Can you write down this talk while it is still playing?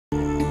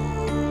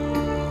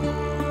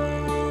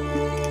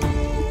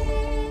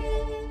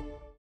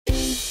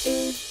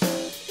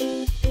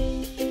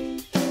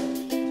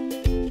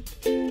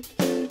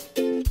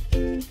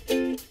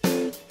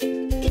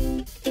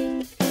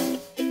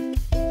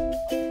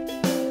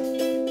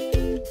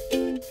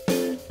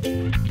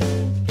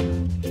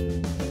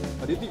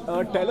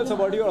tell us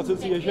about your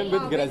association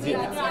with GRAZIA.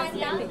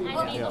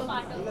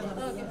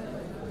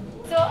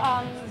 So,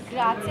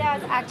 GRAZIA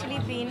has actually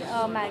been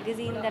a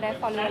magazine that I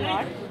follow a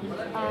lot.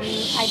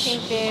 I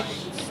think they're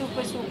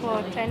super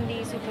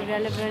trendy, super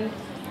relevant,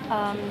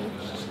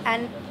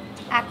 and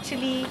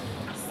actually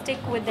stick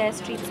with their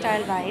street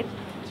style vibe,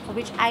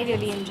 which I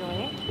really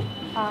enjoy.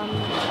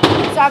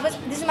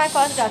 This is my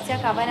first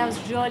GRAZIA cover, and I was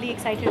really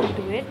excited to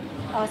do it,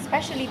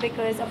 especially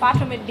because apart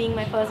from it being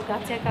my first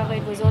GRAZIA cover,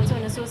 it was also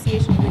an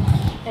association with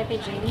Pepe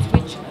jeans,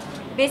 which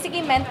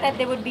basically meant that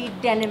there would be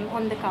denim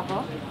on the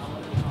cover.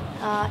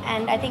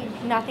 And I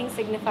think nothing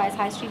signifies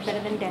high street better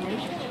than denim.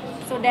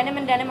 So denim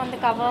and denim on the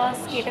cover,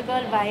 skater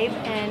girl vibe,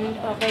 and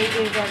a very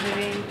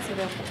irreverent sort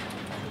of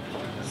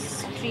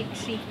street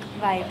chic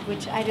vibe,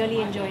 which I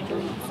really enjoy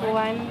doing. So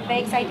I'm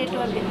very excited to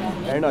have been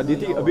there. And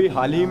Aditi, अभी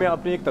हाल ही में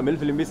आपने एक Tamil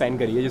film भी sign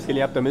करी है जिसके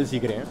लिए आप तमिल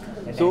सीख रहे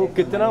हैं. So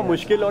कितना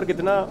मुश्किल और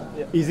कितना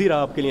इजी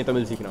रहा आपके लिए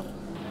तमिल सीखना?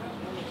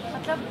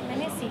 मतलब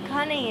मैंने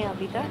सीखा नहीं है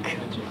अभी तक,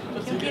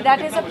 क्योंकि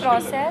that is a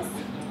process.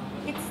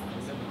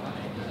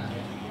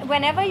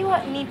 Whenever you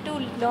need to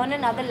learn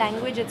another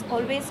language, it's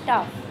always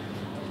tough.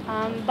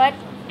 But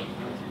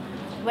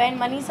when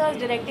Manisa is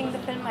directing the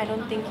film, I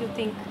don't think you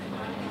think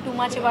too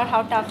much about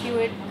how tough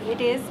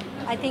it is.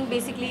 I think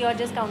basically you're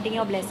just counting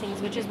your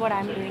blessings, which is what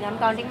I'm doing. I'm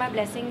counting my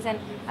blessings and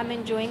I'm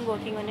enjoying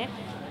working on it.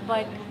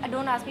 But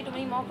don't ask me too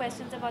many more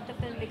questions about the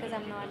film because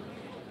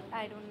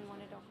I don't